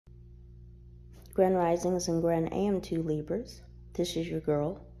Grand Risings and Grand AM2 Libras. This is your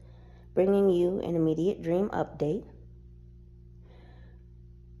girl, bringing you an immediate dream update.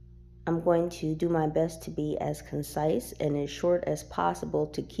 I'm going to do my best to be as concise and as short as possible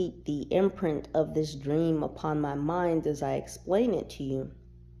to keep the imprint of this dream upon my mind as I explain it to you.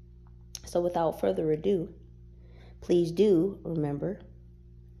 So without further ado, please do remember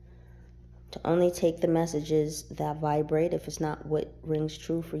to only take the messages that vibrate. If it's not what rings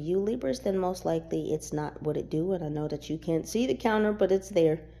true for you, Libras, then most likely it's not what it do. And I know that you can't see the counter, but it's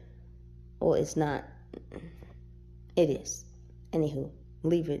there. Well, it's not. It is. Anywho,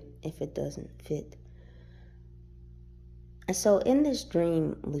 leave it if it doesn't fit. And so in this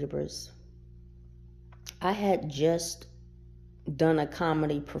dream, Libras, I had just done a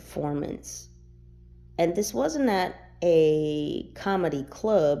comedy performance. And this wasn't at a comedy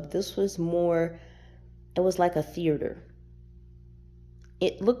club. This was more, it was like a theater.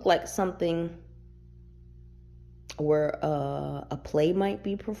 It looked like something where a play might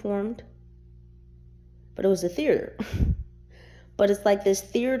be performed, but it was a theater. But it's like this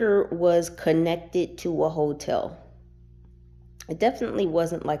theater was connected to a hotel. It definitely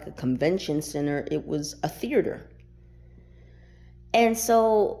wasn't like a convention center. It was a theater. And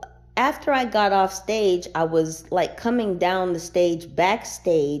so after I got off stage, I was like coming down the stage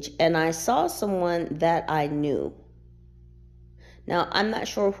backstage, and I saw someone that I knew. Now, I'm not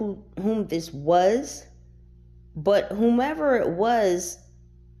sure whom this was, but whomever it was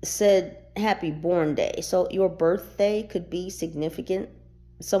said happy born day. So your birthday could be significant.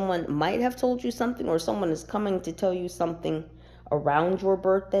 Someone might have told you something, or someone is coming to tell you something around your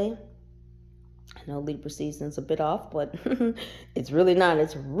birthday. I know Libra season's a bit off, but it's really not.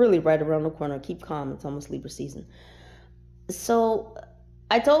 It's really right around the corner. Keep calm. It's almost Libra season. So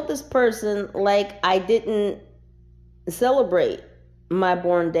I told this person, like, I didn't celebrate my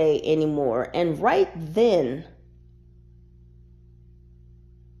born day anymore. And right then,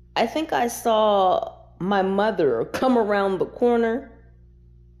 I think I saw my mother come around the corner.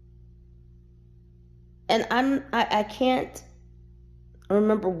 And I can't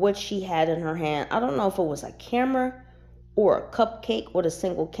remember what she had in her hand. I don't know if it was a camera or a cupcake with a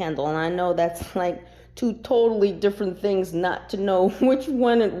single candle. And I know that's like two totally different things not to know which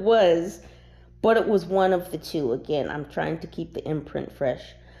one it was, but it was one of the two. Again, I'm trying to keep the imprint fresh.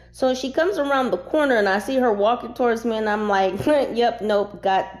 So she comes around the corner and I see her walking towards me and I'm like, yep, nope,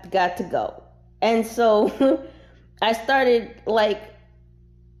 got to go. And so I started like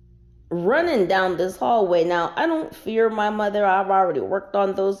running down this hallway. Now, I don't fear my mother. I've already worked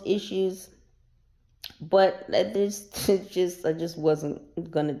on those issues. But I just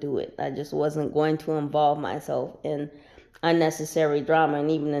wasn't going to do it. I just wasn't going to involve myself in unnecessary drama. And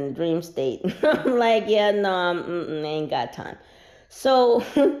even in the dream state, I'm like, yeah, no, I ain't got time. So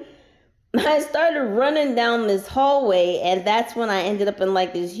I started running down this hallway, and that's when I ended up in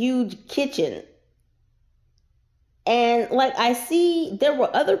like this huge kitchen. And like I see there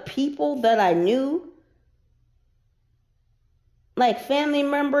were other people that I knew, like family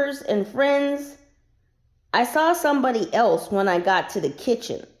members and friends. I saw somebody else when I got to the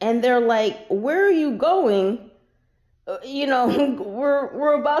kitchen, and they're like, where are you going? You know,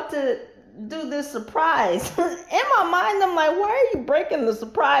 we're about to do this surprise. In my mind, I'm like, why are you breaking the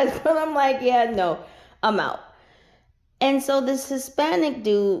surprise? But I'm like, yeah, no, I'm out. And so this Hispanic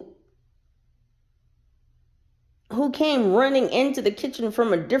dude who came running into the kitchen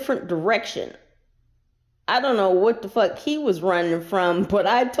from a different direction. I don't know what the fuck he was running from, but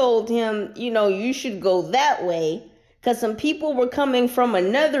I told him, you know, you should go that way, because some people were coming from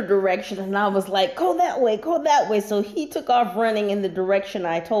another direction, and I was like, go that way, go that way. So he took off running in the direction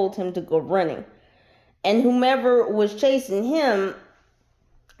I told him to go running. And whomever was chasing him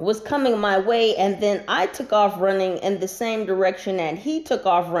was coming my way, and then I took off running in the same direction that he took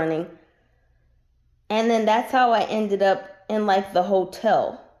off running. And then that's how I ended up in like the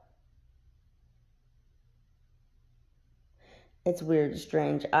hotel. It's weird,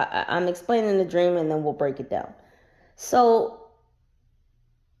 strange. I'm explaining the dream and then we'll break it down. So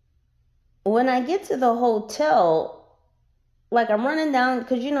when I get to the hotel, like I'm running down,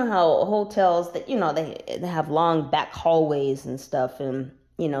 because you know how hotels, that, you know, they have long back hallways and stuff, and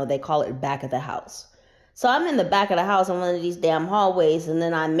you know, they call it back of the house. So I'm in the back of the house in one of these damn hallways, and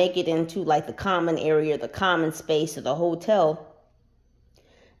then I make it into like the common area, the common space of the hotel.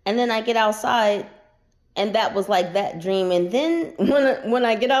 And then I get outside, and that was like that dream. And then when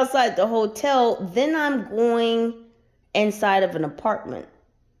I get outside the hotel, then I'm going inside of an apartment.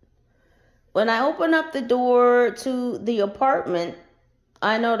 When I open up the door to the apartment,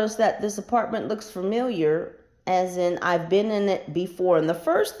 I notice that this apartment looks familiar. As in, I've been in it before. And the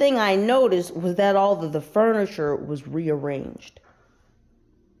first thing I noticed was that all of the furniture was rearranged.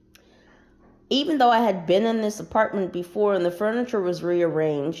 Even though I had been in this apartment before and the furniture was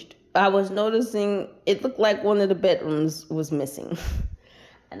rearranged, I was noticing it looked like one of the bedrooms was missing.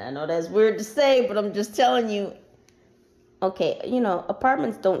 And I know that's weird to say, but I'm just telling you, okay, you know,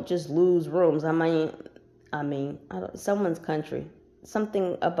 apartments don't just lose rooms. I mean, someone's country.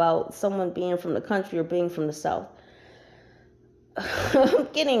 Something about someone being from the country or being from the South. I'm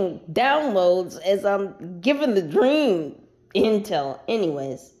getting downloads as I'm giving the dream intel.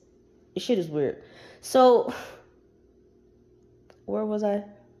 Anyways, shit is weird. So, where was I?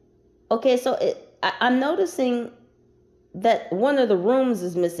 Okay, so I'm noticing that one of the rooms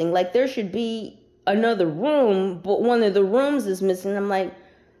is missing. Like, there should be another room, but one of the rooms is missing. I'm like,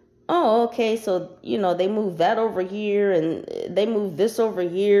 oh, okay, so, you know, they moved that over here, and they moved this over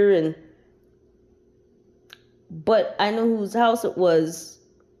here, but I knew whose house it was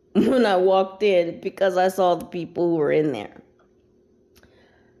when I walked in because I saw the people who were in there.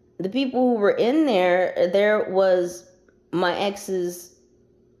 The people who were in there was my ex's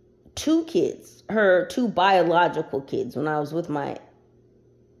 2 kids, her 2 biological kids. When I was with my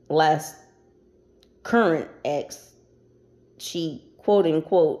last current ex, she, quote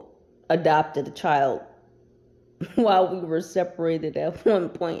unquote, adopted a child while we were separated at one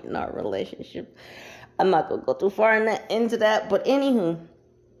point in our relationship. I'm not going to go too far into that, but anywho,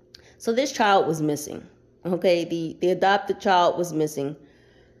 so this child was missing. Okay, the adopted child was missing.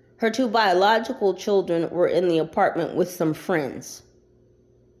 Her 2 biological children were in the apartment with some friends.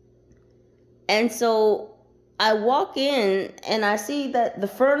 And so I walk in and I see that the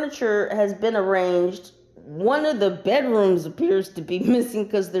furniture has been arranged. One of the bedrooms appears to be missing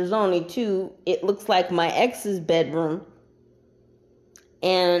because there's only 2. It looks like my ex's bedroom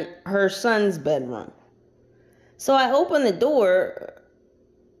and her son's bedroom. So I open the door,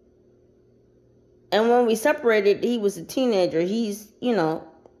 and when we separated, he was a teenager. He's, you know,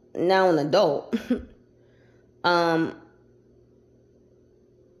 now an adult.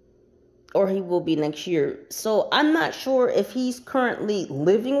 Or he will be next year. So I'm not sure if he's currently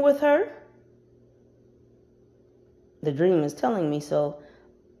living with her. The dream is telling me so.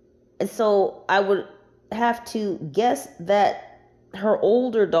 And so I would have to guess that her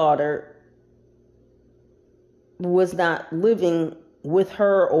older daughter was not living with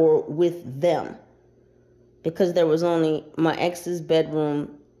her or with them, because there was only my ex's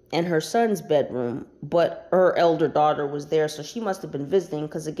bedroom and her son's bedroom, but her elder daughter was there, so she must have been visiting,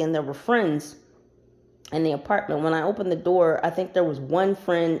 because again, there were friends in the apartment. When I opened the door, I think there was 1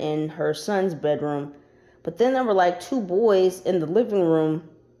 friend in her son's bedroom, but then there were like 2 boys in the living room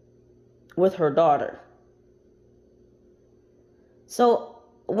with her daughter. So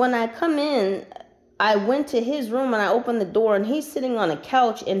when I come in, I went to his room and I opened the door, and he's sitting on a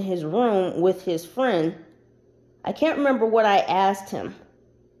couch in his room with his friend. I can't remember what I asked him.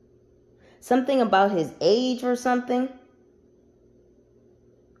 Something about his age or something.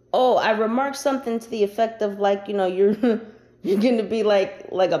 Oh, I remarked something to the effect of, like, you know, you're going to be like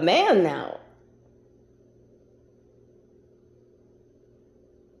a man now.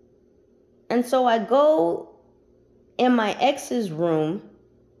 And so I go in my ex's room,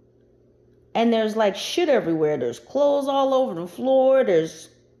 and there's like shit everywhere. There's clothes all over the floor. There's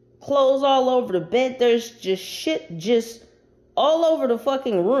clothes all over the bed. There's just shit just all over the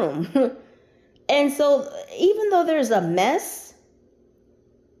fucking room. And so even though there's a mess,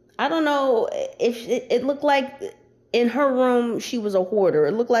 I don't know if it looked like in her room she was a hoarder.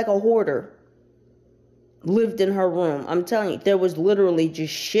 It looked like a hoarder lived in her room. I'm telling you, there was literally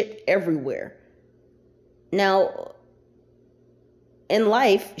just shit everywhere. Now, in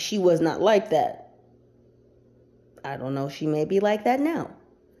life, she was not like that. I don't know, she may be like that now.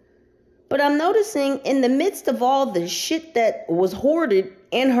 But I'm noticing in the midst of all the shit that was hoarded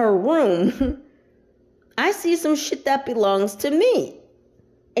in her room, I see some shit that belongs to me.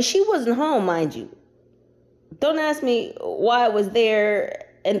 And she wasn't home, mind you. Don't ask me why I was there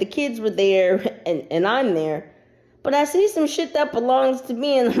and the kids were there and I'm there. But I see some shit that belongs to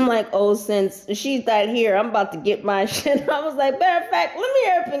me, and I'm like, oh, since she's not here, I'm about to get my shit. I was like, matter of fact, let me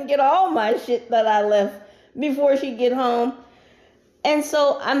hurry up and get all my shit that I left before she get home. And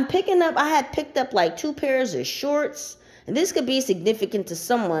so I had picked up like 2 pairs of shorts, and this could be significant to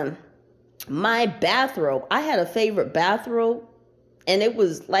someone. My bathrobe, I had a favorite bathrobe, and it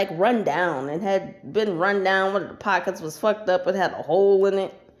was like run down. It had been run down. One of the pockets was fucked up. It had a hole in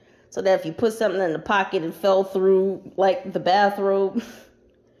it, so that if you put something in the pocket, it fell through like the bathrobe.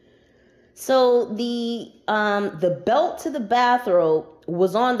 So the belt to the bathrobe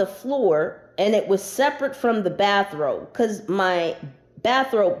was on the floor, and it was separate from the bathrobe, because my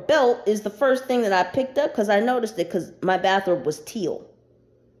bathrobe belt is the first thing that I picked up, because I noticed it because my bathrobe was teal.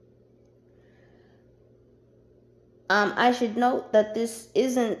 I should note that this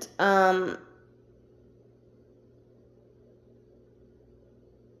isn't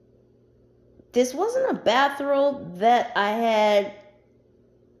this wasn't a bathrobe that I had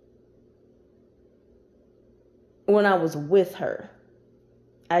when I was with her.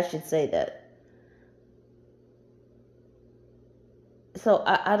 I should say that. So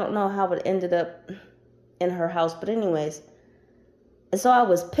I don't know how it ended up in her house, but anyways. So I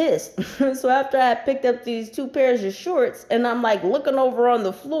was pissed. So after I picked up these 2 pairs of shorts, and I'm like looking over on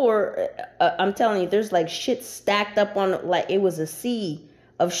the floor, I'm telling you, there's like shit stacked up on, like it was a sea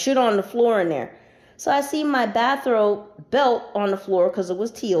of shit on the floor in there. So I see my bathrobe belt on the floor because it was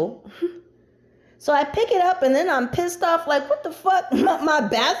teal. So I pick it up, and then I'm pissed off, like, what the fuck? My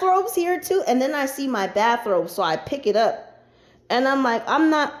bathrobe's here too? And then I see my bathrobe, so I pick it up. And I'm like, I'm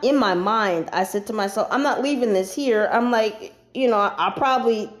not, in my mind, I said to myself, I'm not leaving this here. I'm like, you know, I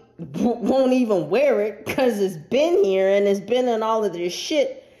probably won't even wear it because it's been here and it's been in all of this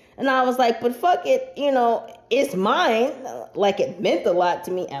shit. And I was like, but fuck it, you know, it's mine. Like, it meant a lot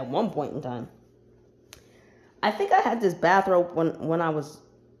to me at one point in time. I think I had this bathrobe when I was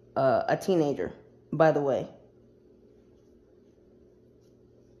a teenager, by the way.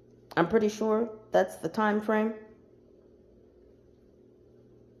 I'm pretty sure that's the time frame.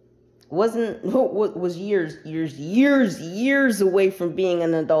 Was years away from being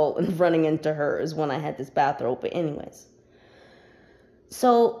an adult and running into her is when I had this bathrobe. But anyways,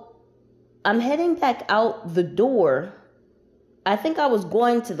 so I'm heading back out the door. I think I was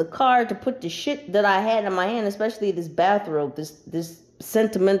going to the car to put the shit that I had in my hand, especially this bathrobe, this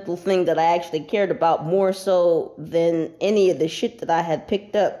sentimental thing that I actually cared about more so than any of the shit that I had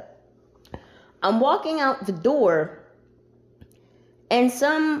picked up. I'm walking out the door, and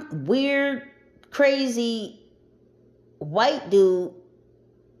some weird, crazy white dude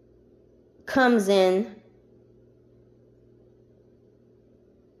comes in,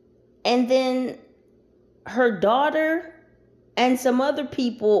 and then her daughter and some other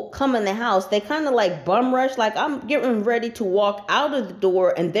people come in the house. They kind of like bum rush, like I'm getting ready to walk out of the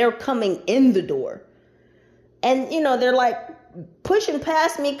door, and they're coming in the door. And, you know, they're like pushing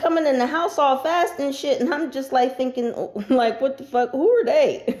past me, coming in the house all fast and shit, and I'm just like thinking, like, what the fuck, who are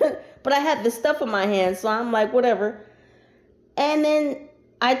they? But I had this stuff in my hand, so I'm like, whatever. And then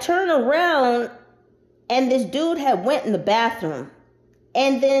I turn around, and this dude had went in the bathroom,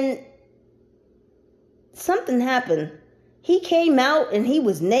 and then something happened. He came out, and he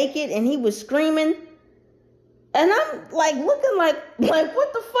was naked, and he was screaming. And I'm like looking like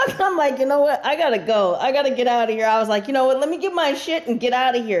what the fuck? I'm like, you know what? I gotta go. I gotta get out of here. I was like, you know what? Let me get my shit and get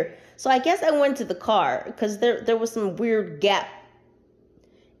out of here. So I guess I went to the car because there was some weird gap.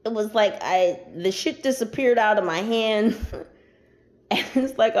 It was like the shit disappeared out of my hand. And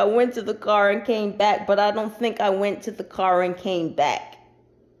it's like I went to the car and came back, but I don't think I went to the car and came back.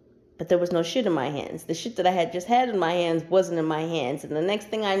 But there was no shit in my hands. The shit that I had just had in my hands wasn't in my hands. And the next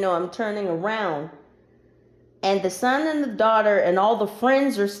thing I know, I'm turning around, and the son and the daughter and all the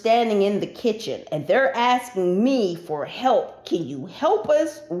friends are standing in the kitchen, and they're asking me for help. Can you help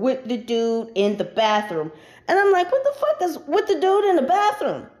us with the dude in the bathroom? And I'm like, what the fuck is with the dude in the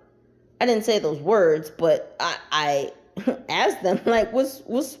bathroom? I didn't say those words, but I asked them, like, what's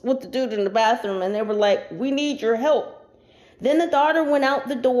with the dude in the bathroom? And they were like, we need your help. Then the daughter went out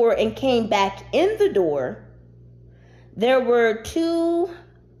the door and came back in the door. There were two...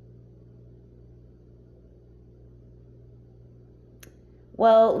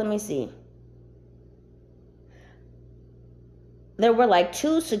 Well, let me see. There were like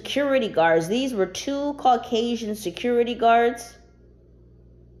 2 security guards. These were 2 Caucasian security guards.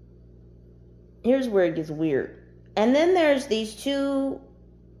 Here's where it gets weird. And then there's these 2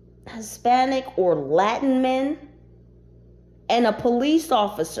 Hispanic or Latin men and a police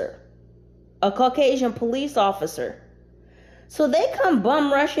officer, a Caucasian police officer. So they come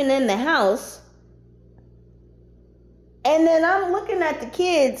bum rushing in the house. And then I'm looking at the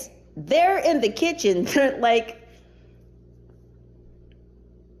kids. They're in the kitchen. Like,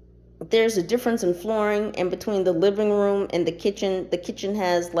 there's a difference in flooring in between the living room and the kitchen. The kitchen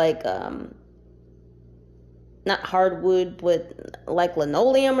has like, not hardwood, but like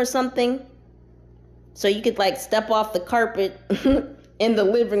linoleum or something. So you could like step off the carpet in the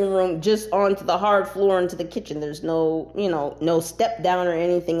living room just onto the hard floor into the kitchen. There's no, no step down or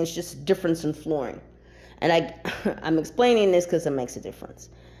anything. It's just a difference in flooring. And I'm explaining this because it makes a difference.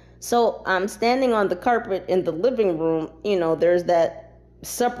 So I'm standing on the carpet in the living room. There's that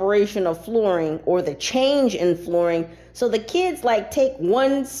separation of flooring or the change in flooring. So the kids like take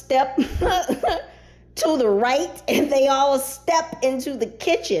one step to the right and they all step into the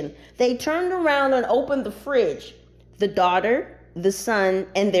kitchen. They turned around and opened the fridge. The daughter, the son,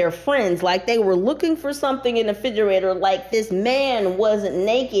 and their friends, like they were looking for something in the refrigerator, like this man wasn't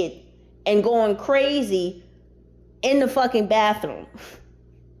naked and going crazy in the fucking bathroom.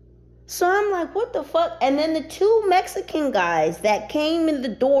 So I'm like, what the fuck? And then the two Mexican guys that came in the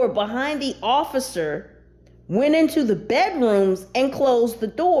door behind the officer went into the bedrooms and closed the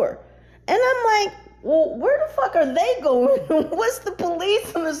door. And I'm like, well, where the fuck are they going? What's the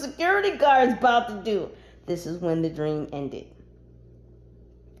police and the security guards about to do? This is when the dream ended.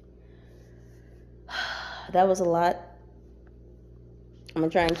 That was a lot. I'm gonna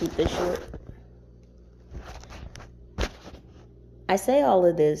try and keep this short. I say all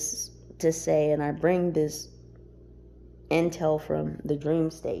of this to say, and I bring this intel from the dream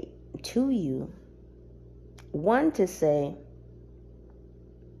state to you. One, to say,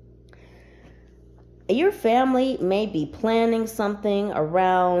 your family may be planning something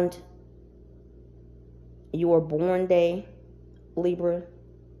around your born day, Libra.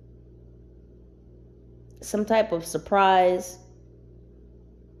 Some type of surprise.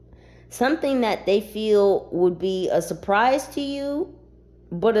 Something that they feel would be a surprise to you,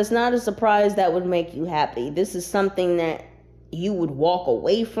 but it's not a surprise that would make you happy. This is something that you would walk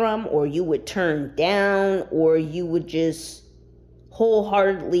away from, or you would turn down, or you would just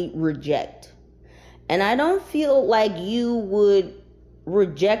wholeheartedly reject. And I don't feel like you would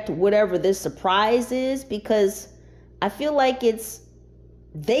reject whatever this surprise is, because I feel like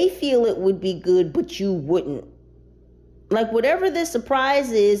they feel it would be good, but you wouldn't. Like whatever this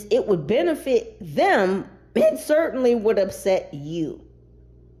surprise is, it would benefit them. It certainly would upset you.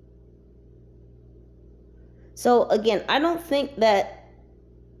 So again, I don't think that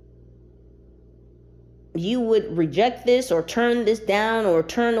you would reject this or turn this down or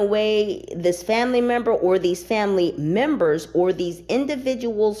turn away this family member or these family members or these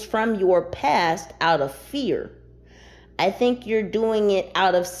individuals from your past out of fear. I think you're doing it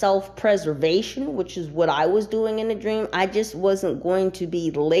out of self-preservation, which is what I was doing in the dream. I just wasn't going to be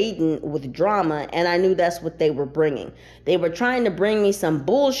laden with drama, and I knew that's what they were bringing. They were trying to bring me some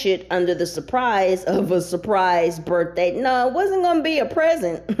bullshit under the surprise of a surprise birthday. No, it wasn't going to be a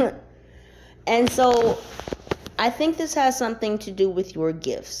present. And so I think this has something to do with your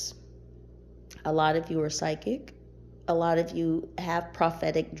gifts. A lot of you are psychic. A lot of you have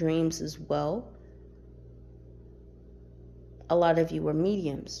prophetic dreams as well. A lot of you are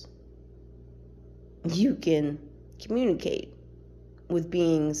mediums. You can communicate with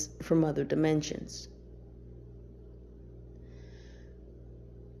beings from other dimensions.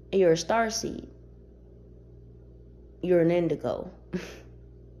 You're a starseed. You're an indigo.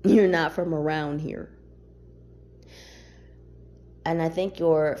 You're not from around here. And I think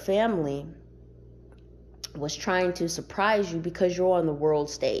your family was trying to surprise you because you're on the world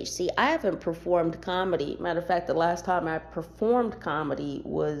stage. See, I haven't performed comedy. Matter of fact, the last time I performed comedy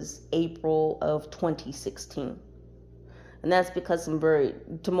was April of 2016. And that's because some very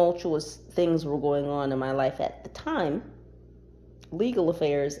tumultuous things were going on in my life at the time. Legal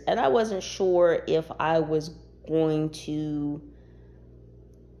affairs. And I wasn't sure if I was going to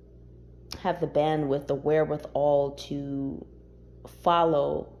have the bandwidth, the wherewithal to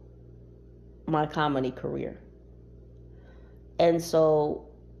follow my comedy career. And so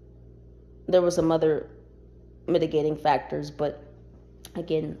there were some other mitigating factors, but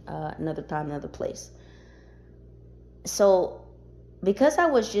again, another time, another place. So because I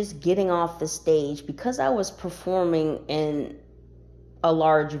was just getting off the stage, because I was performing in a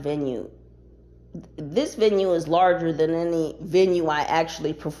large venue, this venue is larger than any venue I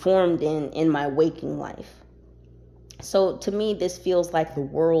actually performed in my waking life. So to me, this feels like the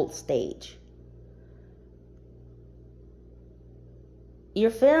world stage.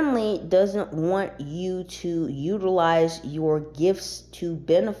 Your family doesn't want you to utilize your gifts to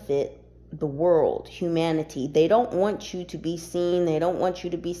benefit the world, humanity. They don't want you to be seen. They don't want you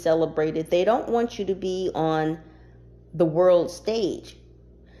to be celebrated. They don't want you to be on the world stage.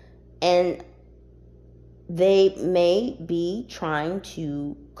 And they may be trying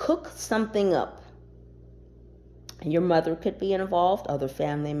to cook something up. Your mother could be involved, other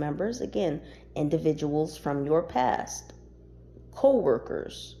family members, again, individuals from your past.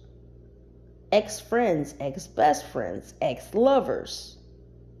 Co-workers, ex-friends, ex-best friends, ex-lovers,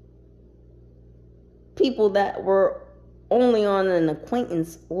 people that were only on an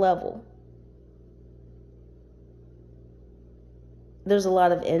acquaintance level. There's a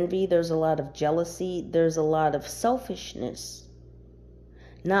lot of envy, there's a lot of jealousy, there's a lot of selfishness.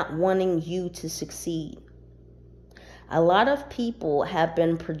 not wanting you to succeed. A lot of people have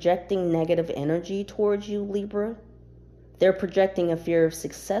been projecting negative energy towards you, Libra. They're projecting a fear of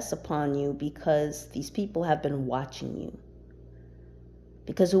success upon you because these people have been watching you.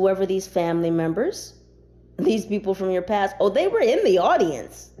 Because whoever these family members, these people from your past, oh, they were in the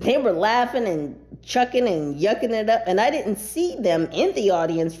audience. They were laughing and chucking and yucking it up. And I didn't see them in the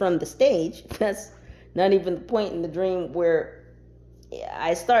audience from the stage. That's not even the point in the dream where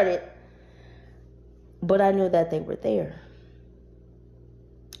I started. But I knew that they were there.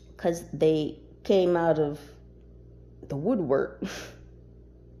 Because they came out of the woodwork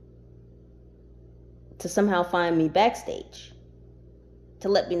to somehow find me backstage, to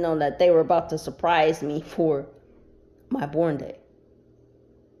let me know that they were about to surprise me for my born day.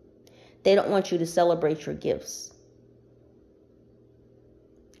 They don't want you to celebrate your gifts.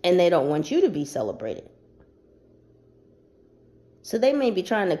 And they don't want you to be celebrated. So they may be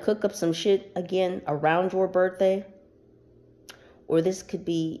trying to cook up some shit again around your birthday. Or this could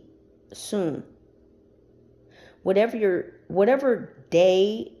be soon. Whatever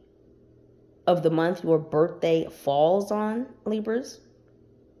day of the month your birthday falls on, Libras.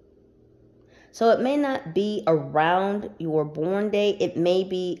 So it may not be around your born day. It may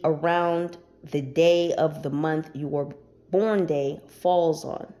be around the day of the month your born day falls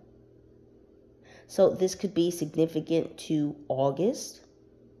on. So this could be significant to August.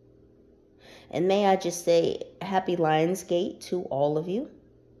 And may I just say happy Lionsgate to all of you.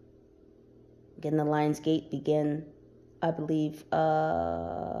 Again, the Lionsgate began, I believe,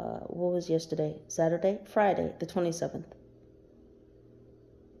 what was yesterday? Saturday? Friday, the 27th.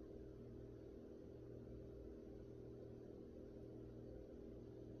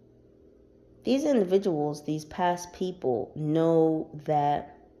 These individuals, these past people, know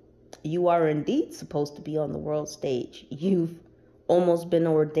that you are indeed supposed to be on the world stage. You've almost been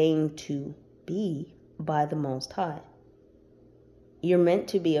ordained to be by the Most High. You're meant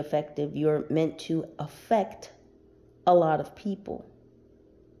to be effective. You're meant to affect a lot of people.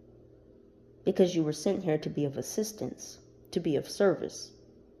 Because you were sent here to be of assistance, to be of service.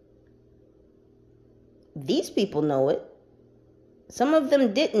 These people know it. Some of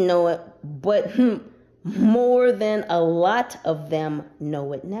them didn't know it, but more than a lot of them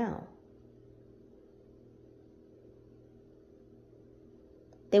know it now.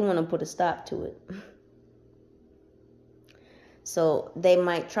 They want to put a stop to it. So they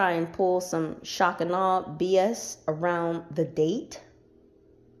might try and pull some shock and awe BS around the date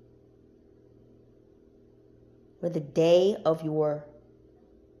or the day of your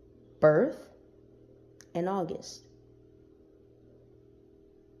birth in August.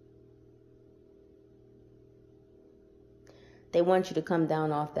 They want you to come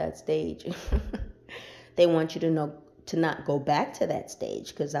down off that stage. They want you to not go back to that stage,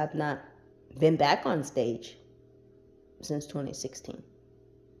 because I've not been back on stage since 2016.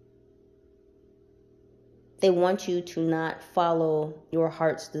 They want you to not follow your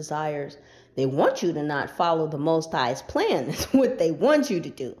heart's desires. They want you to not follow the Most High's plan. Is what they want you to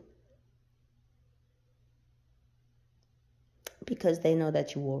do. Because they know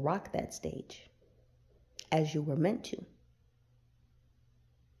that you will rock that stage as you were meant to.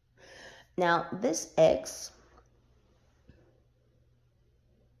 Now, this X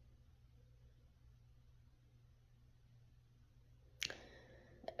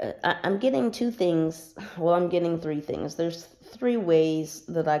I'm getting two things. Well, I'm getting three things. There's three ways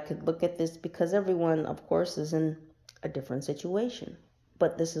that I could look at this, because everyone, of course, is in a different situation.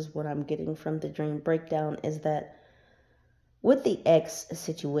 But this is what I'm getting from the dream breakdown, is that with the X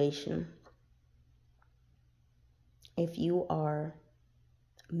situation, if you are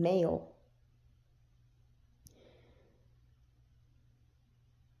male,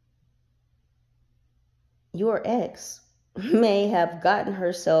 your ex may have gotten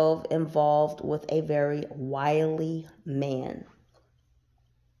herself involved with a very wily man.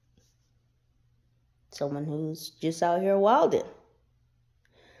 Someone who's just out here wilding.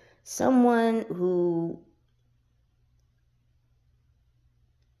 Someone who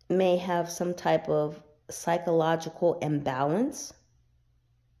may have some type of psychological imbalance.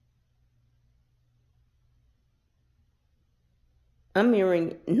 I'm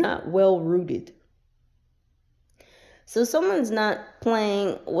hearing not well rooted. So someone's not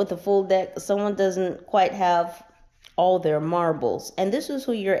playing with a full deck. Someone doesn't quite have all their marbles. And this is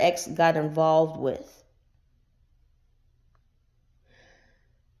who your ex got involved with.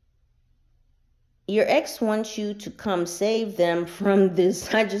 Your ex wants you to come save them from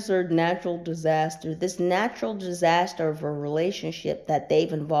this, I just heard natural disaster, this natural disaster of a relationship that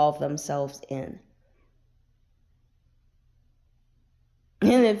they've involved themselves in.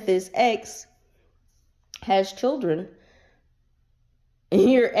 And if this ex has children,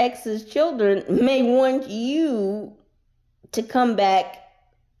 your ex's children may want you to come back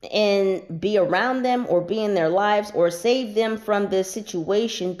and be around them or be in their lives or save them from this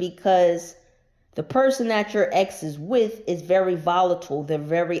situation, because the person that your ex is with is very volatile. They're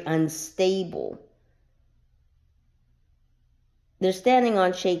very unstable. They're standing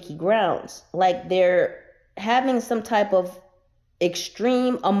on shaky grounds. Like they're having some type of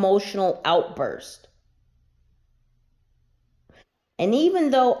extreme emotional outburst. And even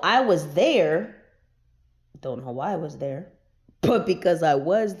though I was there, don't know why I was there, but because I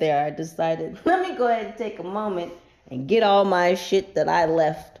was there, I decided, let me go ahead and take a moment and get all my shit that I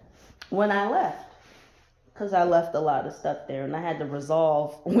left when I left. Because I left a lot of stuff there, and I had to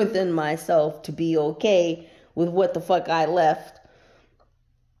resolve within myself to be okay with what the fuck I left.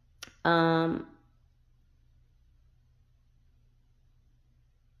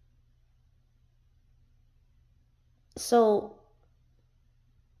 So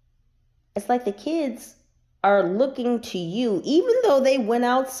it's like the kids are looking to you, even though they went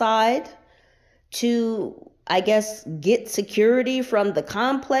outside to, I guess, get security from the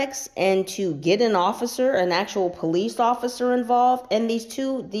complex and to get an officer, an actual police officer involved. And these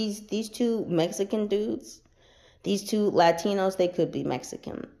two Mexican dudes, these two Latinos, they could be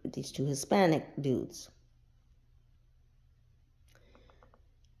Mexican, these two Hispanic dudes,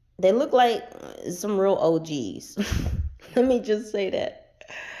 they look like some real OGs. Let me just say that.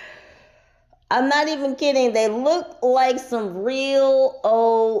 I'm not even kidding. They look like some real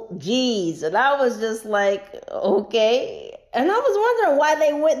OGs. And I was just like, okay. And I was wondering why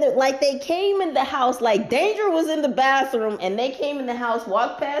they went there. Like, they came in the house, like Danger was in the bathroom, and they came in the house,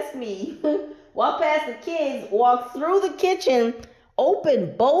 walked past me, walked past the kids, walked through the kitchen,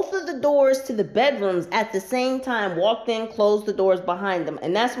 opened both of the doors to the bedrooms at the same time, walked in, closed the doors behind them.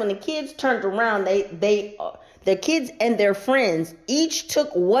 And that's when the kids turned around. The kids and their friends each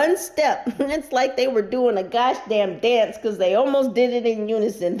took one step. It's like they were doing a gosh damn dance, because they almost did it in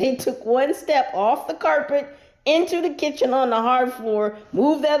unison. They took one step off the carpet into the kitchen on the hard floor,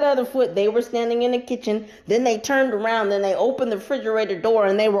 moved that other foot. They were standing in the kitchen. Then they turned around, then they opened the refrigerator door,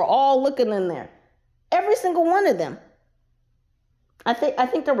 and they were all looking in there. Every single one of them. I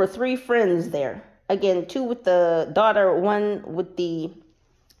think there were 3 friends there. Again, 2 with the daughter, 1 with the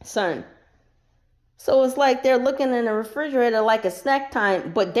son. So it's like they're looking in the refrigerator like a snack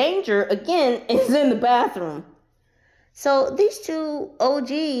time. But Danger, again, is in the bathroom. So these 2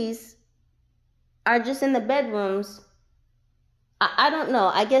 OGs are just in the bedrooms. I don't know.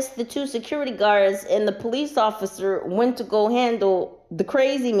 I guess the 2 security guards and the police officer went to go handle the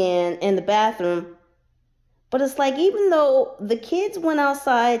crazy man in the bathroom. But it's like, even though the kids went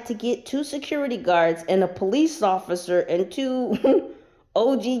outside to get 2 security guards and a police officer and 2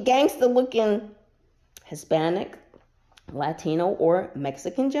 OG gangster looking Hispanic, Latino, or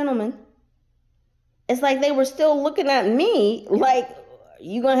Mexican gentlemen, it's like they were still looking at me like,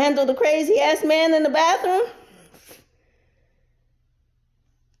 you gonna handle the crazy ass man in the bathroom?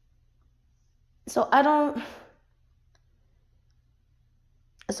 So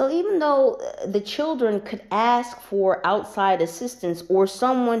even though the children could ask for outside assistance or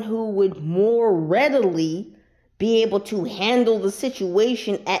someone who would more readily be able to handle the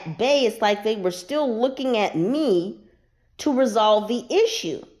situation at bay, it's like they were still looking at me to resolve the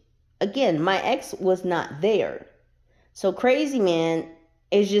issue. Again, my ex was not there. So crazy man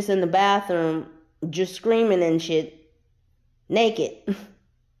is just in the bathroom, just screaming and shit, naked.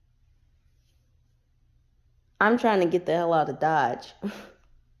 I'm trying to get the hell out of Dodge.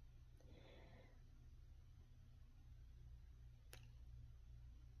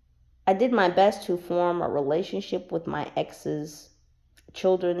 I did my best to form a relationship with my ex's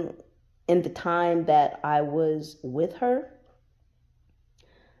children in the time that I was with her.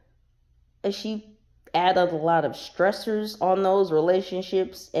 She added a lot of stressors on those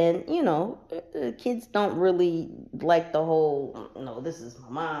relationships, and kids don't really like the whole, this is my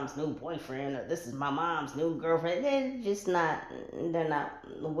mom's new boyfriend or this is my mom's new girlfriend. They're not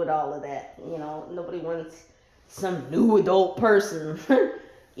with all of that. Nobody wants some new adult person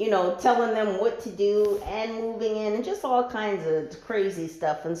telling them what to do and moving in and just all kinds of crazy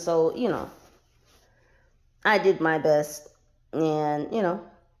stuff. And so, I did my best, and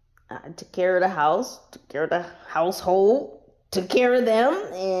I took care of the house, took care of the household, took care of them,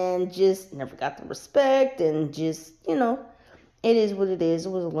 and just never got the respect. And just, it is what it is. It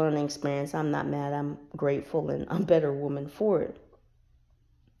was a learning experience. I'm not mad. I'm grateful, and I'm a better woman for it.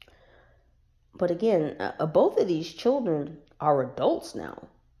 But again, both of these children are adults now.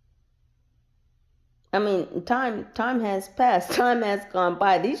 I mean, time has passed. Time has gone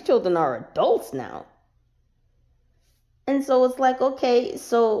by. These children are adults now. And so it's like, okay,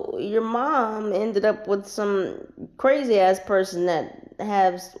 so your mom ended up with some crazy ass person that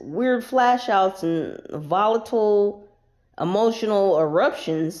has weird flash outs and volatile emotional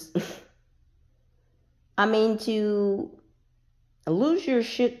eruptions. I mean, to lose your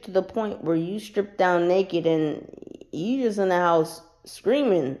shit to the point where you strip down naked and you just in the house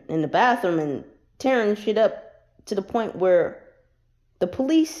screaming in the bathroom and tearing shit up to the point where the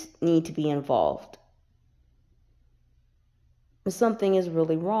police need to be involved. Something is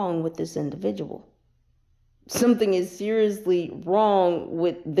really wrong with this individual. Something is seriously wrong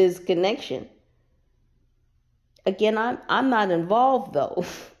with this connection. Again, I'm not involved though.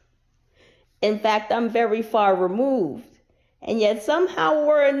 In fact, I'm very far removed. And yet somehow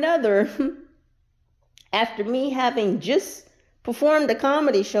or another, after me having just performed a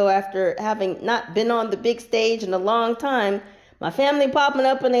comedy show, after having not been on the big stage in a long time, my family popping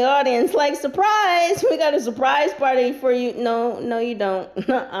up in the audience like, surprise, we got a surprise party for you. No, you don't.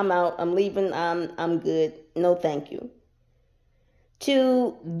 I'm out. I'm leaving. I'm good. No, thank you.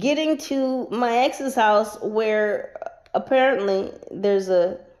 To getting to my ex's house where apparently there's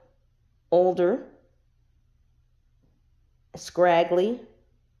a older, scraggly,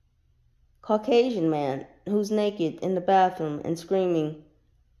 Caucasian man who's naked in the bathroom and screaming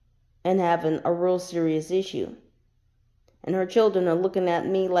and having a real serious issue. And her children are looking at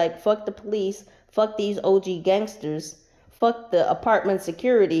me like, fuck the police, fuck these OG gangsters, fuck the apartment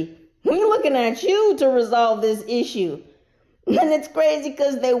security. We're looking at you to resolve this issue. And it's crazy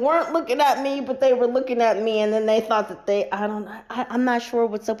because they weren't looking at me, but they were looking at me, and then they thought that I'm not sure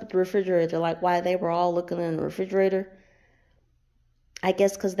what's up with the refrigerator, like why they were all looking in the refrigerator. I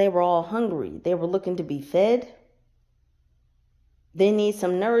guess because they were all hungry. They were looking to be fed. They need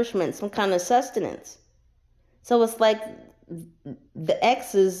some nourishment, some kind of sustenance. So it's like the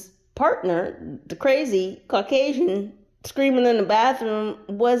ex's partner, the crazy Caucasian screaming in the bathroom,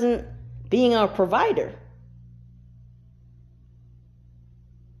 wasn't being a provider.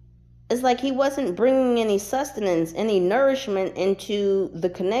 It's like he wasn't bringing any sustenance, any nourishment into the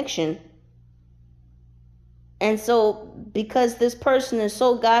connection. And so because this person is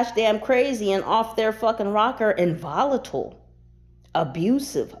so gosh damn crazy and off their fucking rocker and volatile,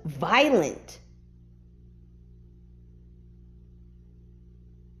 abusive, violent,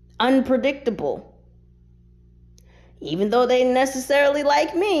 unpredictable, even though they necessarily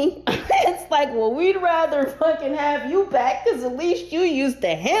like me, it's like, well, we'd rather fucking have you back because at least you used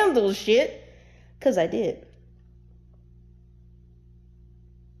to handle shit. Because I did.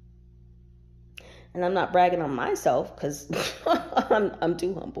 And I'm not bragging on myself because I'm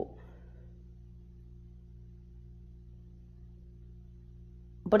too humble.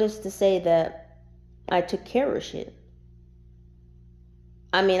 But it's to say that I took care of shit.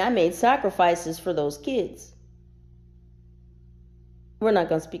 I mean, I made sacrifices for those kids. We're not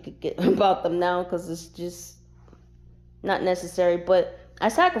going to speak about them now because it's just not necessary. But I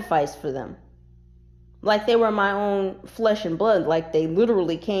sacrificed for them. Like they were my own flesh and blood. Like they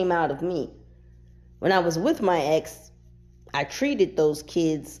literally came out of me. When I was with my ex, I treated those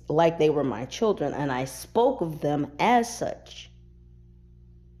kids like they were my children. And I spoke of them as such.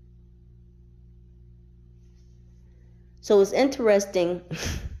 So it's interesting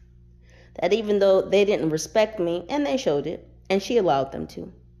that even though they didn't respect me, and they showed it, and she allowed them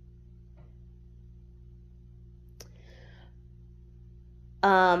to,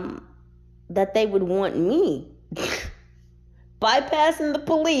 that they would want me bypassing the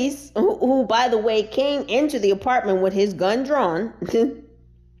police, who by the way, came into the apartment with his gun drawn,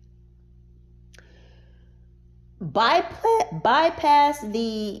 bypass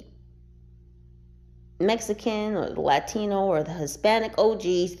the Mexican or the Latino or the Hispanic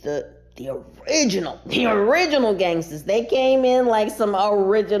OGs, the original gangsters. They came in like some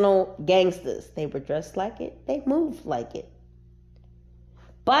original gangsters. They were dressed like it. They moved like it.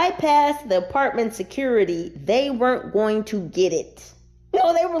 Bypass the apartment security. They weren't going to get it.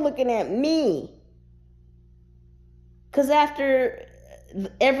 No, they were looking at me. Because after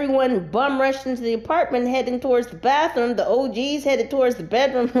everyone bum rushed into the apartment heading towards the bathroom, the OGs headed towards the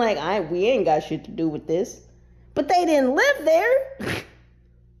bedroom like, we ain't got shit to do with this. But they didn't live there.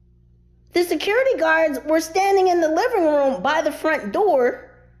 The security guards were standing in the living room by the front door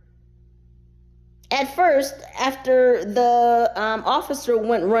at first after the officer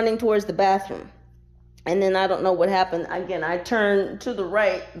went running towards the bathroom. And then I don't know what happened. Again, I turned to the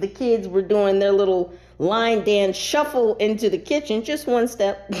right. The kids were doing their little line dance shuffle into the kitchen, just one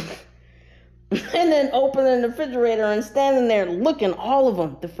step. And then opening the refrigerator and standing there looking, all of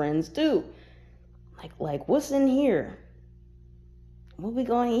them, the friends too. Like what's in here? What we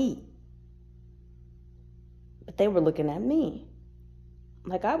gonna eat? But they were looking at me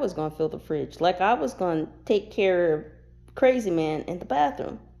like I was gonna fill the fridge, like I was gonna take care of crazy man in the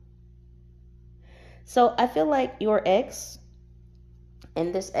bathroom. So I feel like your ex,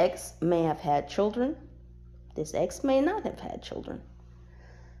 and this ex may have had children, this ex may not have had children,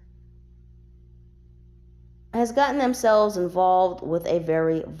 has gotten themselves involved with a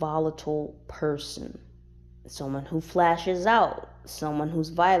very volatile person. Someone who flashes out, someone who's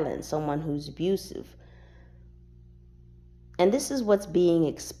violent, someone who's abusive. And this is what's being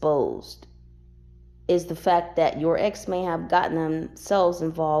exposed, is the fact that your ex may have gotten themselves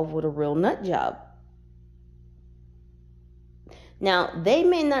involved with a real nut job. Now, they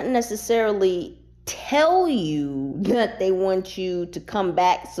may not necessarily tell you that they want you to come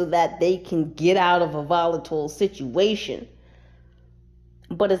back so that they can get out of a volatile situation.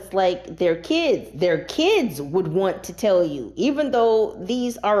 But it's like their kids would want to tell you, even though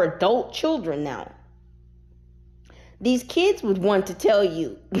these are adult children now. These kids would want to tell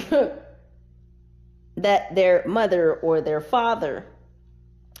you that their mother or their father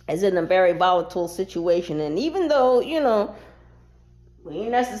is in a very volatile situation. And even though, you know, we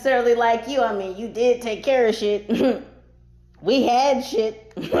ain't necessarily like you, I mean, you did take care of shit. We had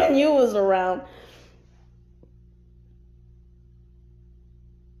shit when you was around.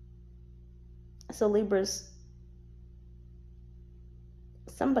 So Libras,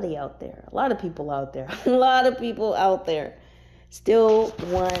 somebody out there, a lot of people out there still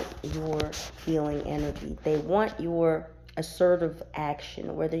want your healing energy. They want your assertive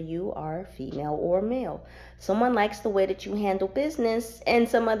action, whether you are female or male. Someone likes the way that you handle business, and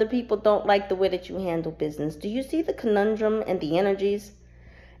some other people don't like the way that you handle business. Do you see the conundrum and the energies?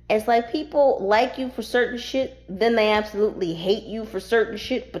 It's like people like you for certain shit, then they absolutely hate you for certain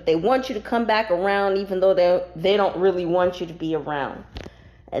shit, but they want you to come back around even though they don't really want you to be around.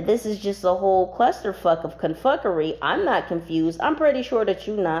 And this is just a whole clusterfuck of confuckery. I'm not confused. I'm pretty sure that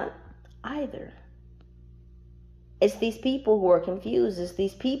you're not either. It's these people who are confused. It's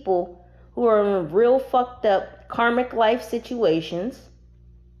these people who are in real fucked up karmic life situations,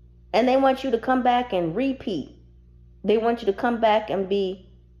 and they want you to come back and repeat. They want you to come back and be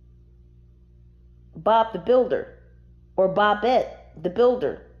Bob the Builder or Bobette the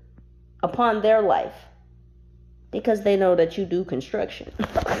Builder upon their life, because they know that you do construction.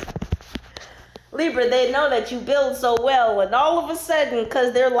 Libra, they know that you build so well, and all of a sudden,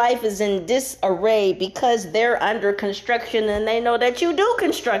 because their life is in disarray, because they're under construction, and they know that you do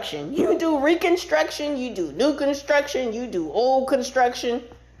construction. You do reconstruction, you do new construction, you do old construction,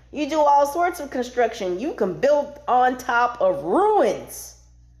 you do all sorts of construction. You can build on top of ruins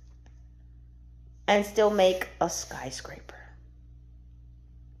and still make a skyscraper.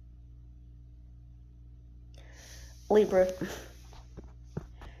 Libra,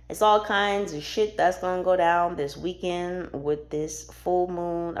 it's all kinds of shit that's going to go down this weekend with this full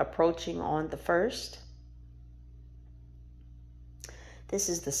moon approaching on the 1st. This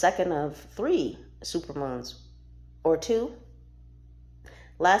is the second of 3 supermoons, or 2.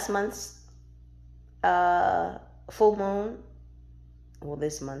 Last month's full moon, well,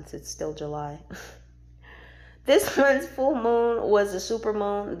 this month, it's still July. This month's full moon was a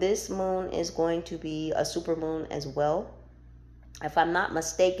supermoon. This moon is going to be a supermoon as well. If I'm not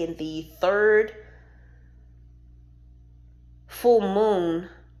mistaken, the 3rd full moon,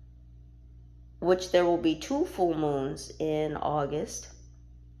 which there will be 2 full moons in August.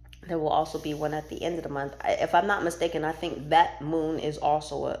 There will also be one at the end of the month. If I'm not mistaken, I think that moon is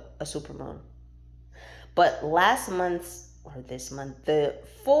also a supermoon. But last month's, or this month, the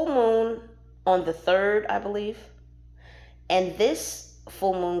full moon on the 3rd, I believe, and this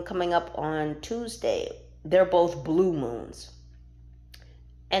full moon coming up on Tuesday, they're both blue moons.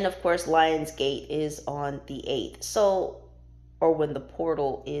 And of course, Lionsgate is on the 8th. So, or when the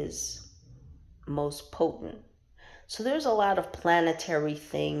portal is most potent. So there's a lot of planetary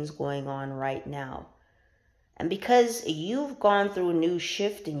things going on right now. And because you've gone through a new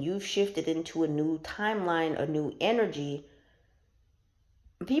shift and you've shifted into a new timeline, a new energy,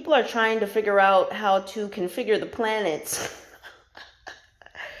 people are trying to figure out how to configure the planets.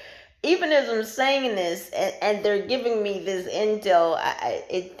 Even as I'm saying this, and they're giving me this intel,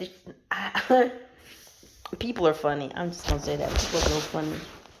 people are funny. I'm just going to say that. People are real funny.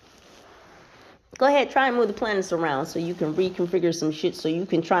 Go ahead, try and move the planets around so you can reconfigure some shit, so you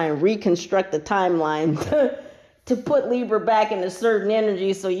can try and reconstruct the timeline to put Libra back in a certain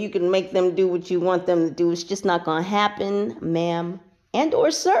energy so you can make them do what you want them to do. It's just not going to happen, ma'am and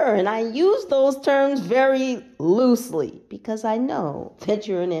or sir. And I use those terms very loosely because I know that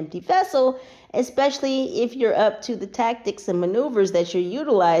you're an empty vessel especially if you're up to the tactics and maneuvers that you're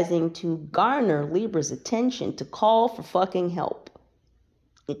utilizing to garner Libra's attention, to call for fucking help.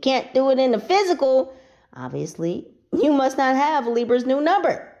 You can't do it in the physical. Obviously, you must not have Libra's new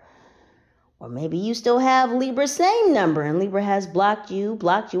number. Or maybe you still have Libra's same number and Libra has blocked you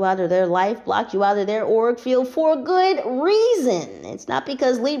out of their life, blocked you out of their auric field for a good reason. It's not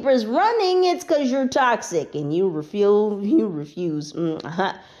because Libra's running, it's because you're toxic and you refuse.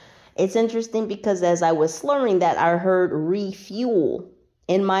 It's interesting because as I was slurring that, I heard refuel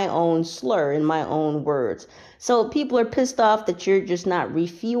in my own slur, in my own words. So people are pissed off that you're just not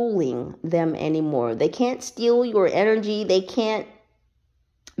refueling them anymore. They can't steal your energy. They can't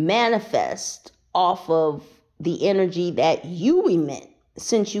manifest off of the energy that you emit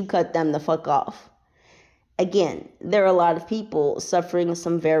since you cut them the fuck off. Again, there are a lot of people suffering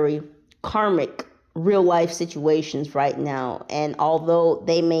some very karmic real life situations right now, and although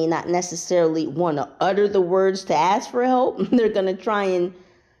they may not necessarily want to utter the words to ask for help, they're going to try and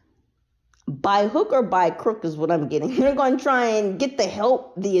by hook or by crook is what I'm getting. They're going to try and get the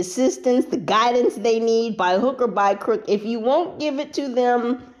help, the assistance, the guidance they need by hook or by crook. If you won't give it to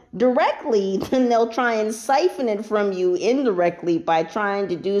them directly, then they'll try and siphon it from you indirectly by trying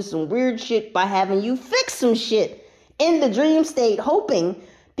to do some weird shit, by having you fix some shit in the dream state, hoping,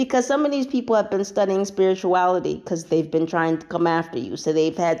 because some of these people have been studying spirituality because they've been trying to come after you. So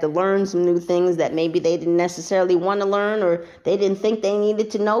they've had to learn some new things that maybe they didn't necessarily want to learn, or they didn't think they needed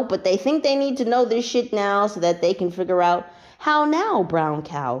to know, but they think they need to know this shit now so that they can figure out how now, brown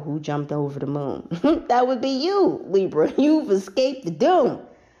cow who jumped over the moon. That would be you, Libra. You've escaped the doom.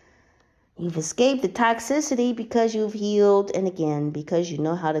 You've escaped the toxicity because you've healed, and again, because you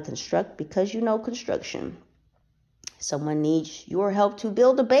know how to construct, because you know construction. Someone needs your help to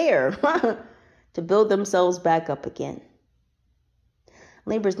build a bear, to build themselves back up again.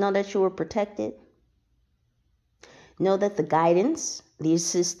 Libras, know that you are protected. Know that the guidance, the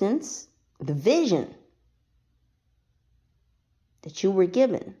assistance, the vision that you were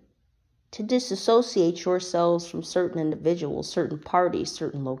given to disassociate yourselves from certain individuals, certain parties,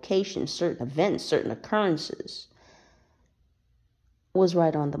 certain locations, certain events, certain occurrences was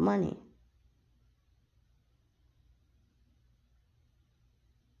right on the money.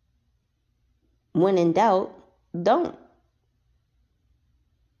 When in doubt, don't.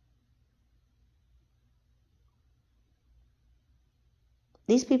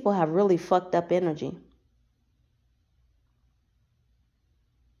 These people have really fucked up energy.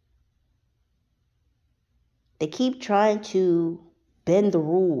 They keep trying to bend the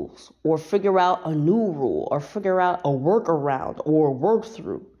rules or figure out a new rule or figure out a workaround or work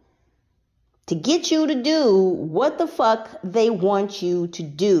through to get you to do what the fuck they want you to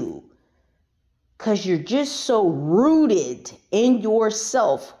do. Because you're just so rooted in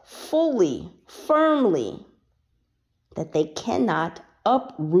yourself fully, firmly, that they cannot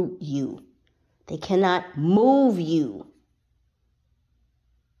uproot you. They cannot move you.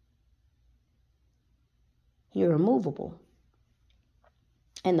 You're immovable.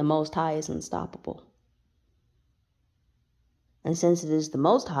 And the Most High is unstoppable. And since it is the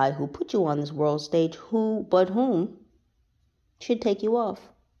Most High who put you on this world stage, who but whom should take you off?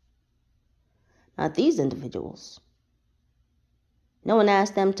 Not these individuals. No one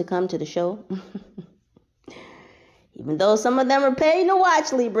asked them to come to the show. Even though some of them are paying to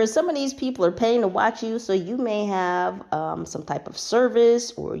watch, Libra, some of these people are paying to watch you. So you may have some type of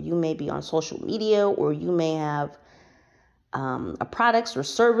service, or you may be on social media, or you may have products or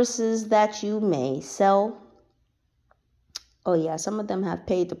services that you may sell. Oh yeah, some of them have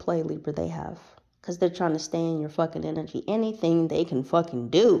paid to play, Libra. They have. Because they're trying to stay in your fucking energy. Anything they can fucking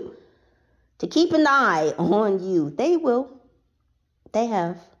do to keep an eye on you, they will. They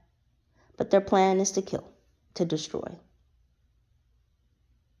have. But their plan is to kill, to destroy.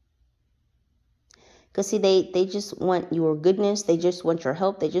 Because see, they just want your goodness. They just want your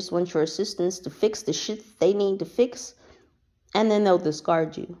help. They just want your assistance to fix the shit they need to fix. And then they'll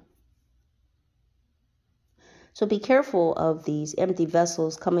discard you. So be careful of these empty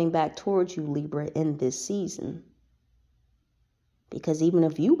vessels coming back towards you, Libra, in this season. Because even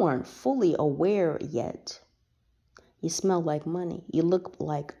if you weren't fully aware yet, you smell like money. You look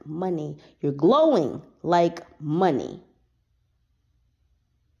like money. You're glowing like money.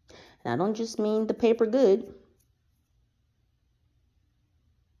 And I don't just mean the paper good.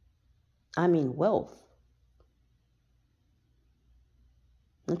 I mean wealth.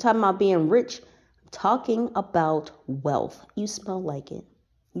 I'm talking about being rich. I'm talking about wealth. You smell like it.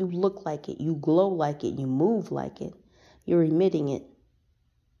 You look like it. You glow like it. You move like it. You're emitting it.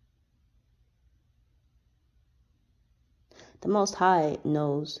 The Most High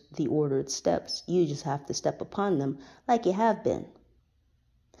knows the ordered steps. You just have to step upon them like you have been.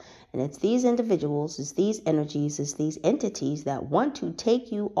 And it's these individuals, it's these energies, it's these entities that want to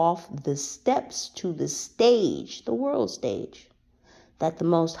take you off the steps to the stage, the world stage, that the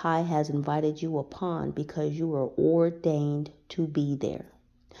Most High has invited you upon because you were ordained to be there.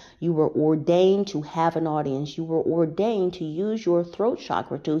 You were ordained to have an audience. You were ordained to use your throat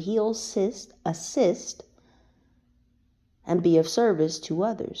chakra to heal, assist, and be of service to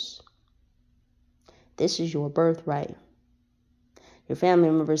others. This is your birthright. Your family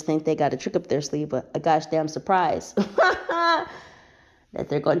members think they got a trick up their sleeve, but a gosh damn surprise that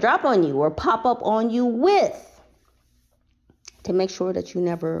they're going to drop on you or pop up on you with, to make sure that you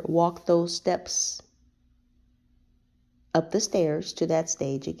never walk those steps up the stairs to that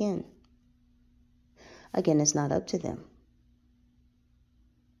stage again. Again, it's not up to them.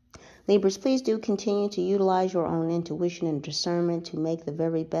 Libras, please do continue to utilize your own intuition and discernment to make the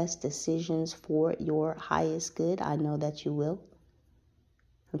very best decisions for your highest good. I know that you will.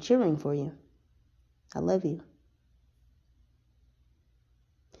 I'm cheering for you. I love you.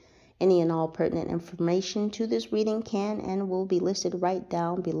 Any and all pertinent information to this reading can and will be listed right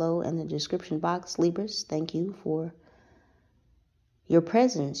down below in the description box. Libras, thank you for your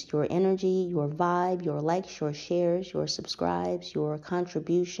presence, your energy, your vibe, your likes, your shares, your subscribes, your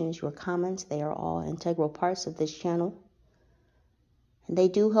contributions, your comments. They are all integral parts of this channel. And they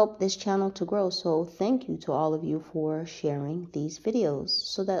do help this channel to grow. So thank you to all of you for sharing these videos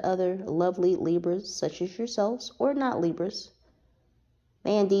so that other lovely Libras such as yourselves, or not Libras,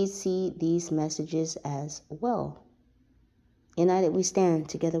 may indeed see these messages as well. United we stand,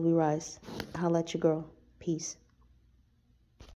 together we rise. Holla at your girl. Peace.